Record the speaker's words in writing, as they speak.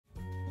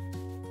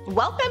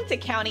Welcome to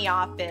County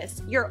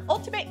Office, your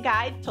ultimate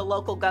guide to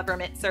local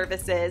government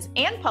services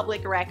and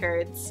public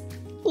records.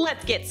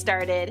 Let's get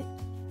started.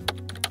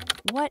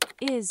 What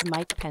is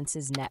Mike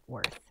Pence's net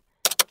worth?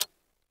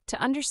 To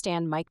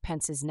understand Mike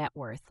Pence's net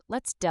worth,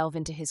 let's delve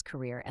into his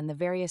career and the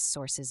various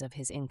sources of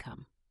his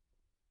income.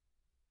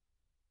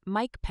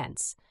 Mike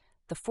Pence,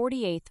 the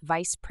 48th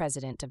Vice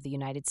President of the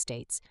United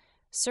States,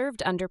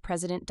 served under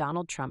President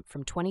Donald Trump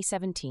from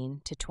 2017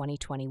 to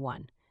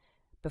 2021.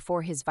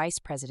 Before his vice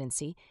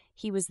presidency,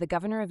 he was the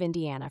governor of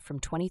Indiana from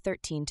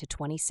 2013 to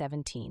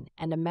 2017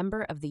 and a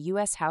member of the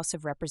U.S. House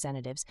of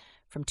Representatives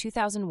from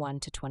 2001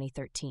 to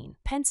 2013.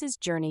 Pence's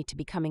journey to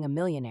becoming a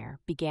millionaire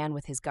began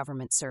with his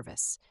government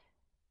service.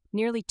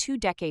 Nearly 2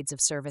 decades of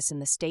service in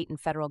the state and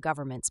federal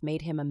governments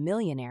made him a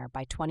millionaire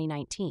by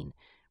 2019,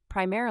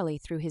 primarily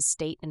through his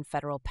state and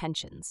federal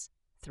pensions.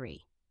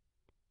 3.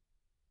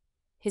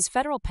 His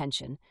federal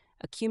pension,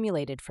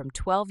 accumulated from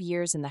 12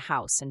 years in the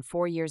House and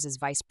 4 years as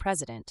vice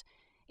president,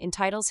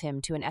 entitles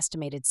him to an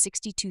estimated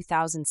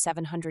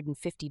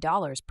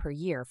 $62,750 per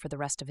year for the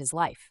rest of his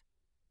life.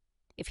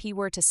 If he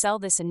were to sell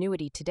this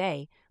annuity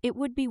today, it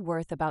would be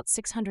worth about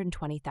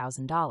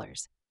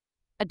 $620,000.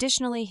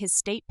 Additionally, his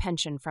state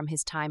pension from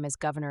his time as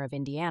governor of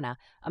Indiana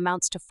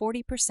amounts to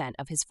 40%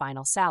 of his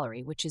final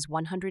salary, which is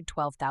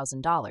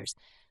 $112,000,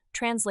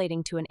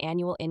 translating to an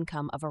annual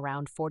income of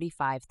around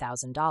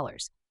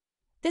 $45,000.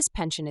 This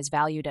pension is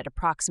valued at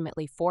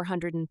approximately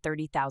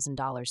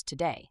 $430,000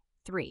 today.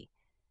 3.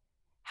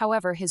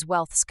 However, his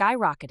wealth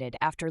skyrocketed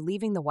after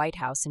leaving the White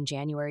House in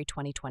January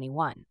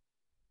 2021.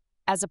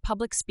 As a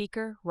public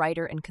speaker,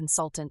 writer, and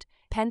consultant,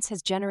 Pence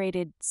has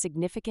generated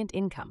significant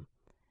income.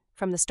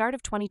 From the start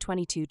of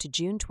 2022 to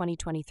June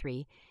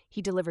 2023,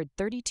 he delivered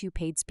 32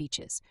 paid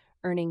speeches,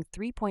 earning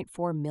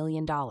 $3.4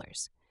 million.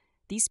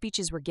 These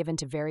speeches were given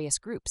to various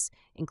groups,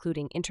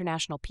 including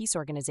international peace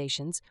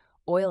organizations,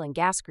 oil and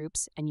gas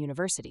groups, and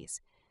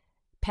universities.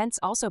 Pence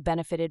also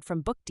benefited from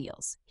book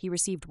deals. He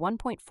received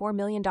 $1.4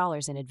 million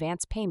in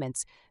advance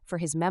payments for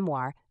his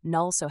memoir,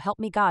 Null So Help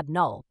Me God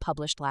Null,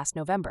 published last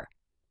November.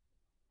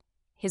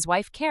 His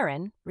wife,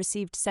 Karen,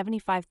 received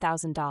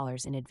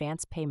 $75,000 in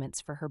advance payments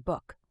for her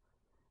book,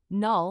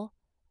 Null,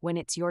 When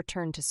It's Your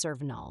Turn to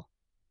Serve Null.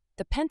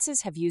 The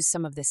Pences have used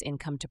some of this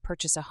income to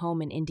purchase a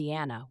home in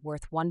Indiana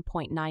worth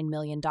 $1.9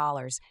 million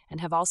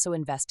and have also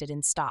invested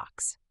in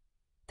stocks.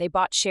 They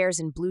bought shares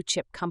in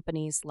blue-chip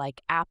companies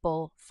like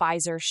Apple,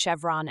 Pfizer,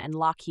 Chevron, and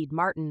Lockheed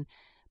Martin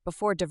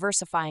before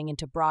diversifying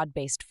into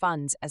broad-based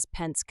funds as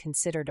Pence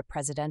considered a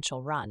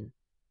presidential run.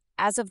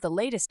 As of the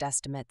latest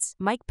estimates,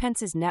 Mike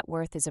Pence's net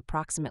worth is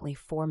approximately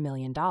 $4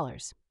 million.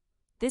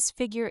 This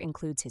figure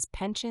includes his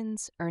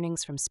pensions,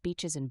 earnings from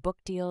speeches and book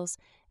deals,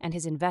 and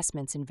his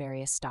investments in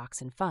various stocks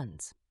and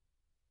funds.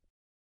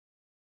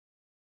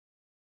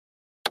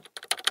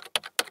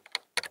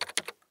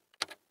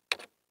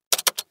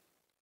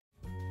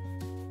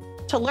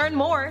 To learn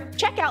more,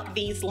 check out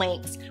these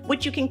links,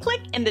 which you can click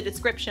in the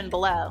description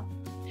below.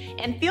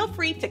 And feel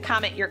free to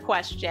comment your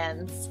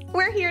questions.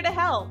 We're here to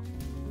help.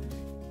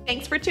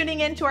 Thanks for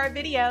tuning in to our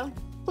video.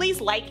 Please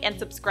like and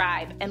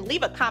subscribe and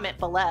leave a comment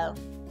below.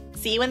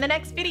 See you in the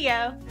next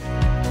video.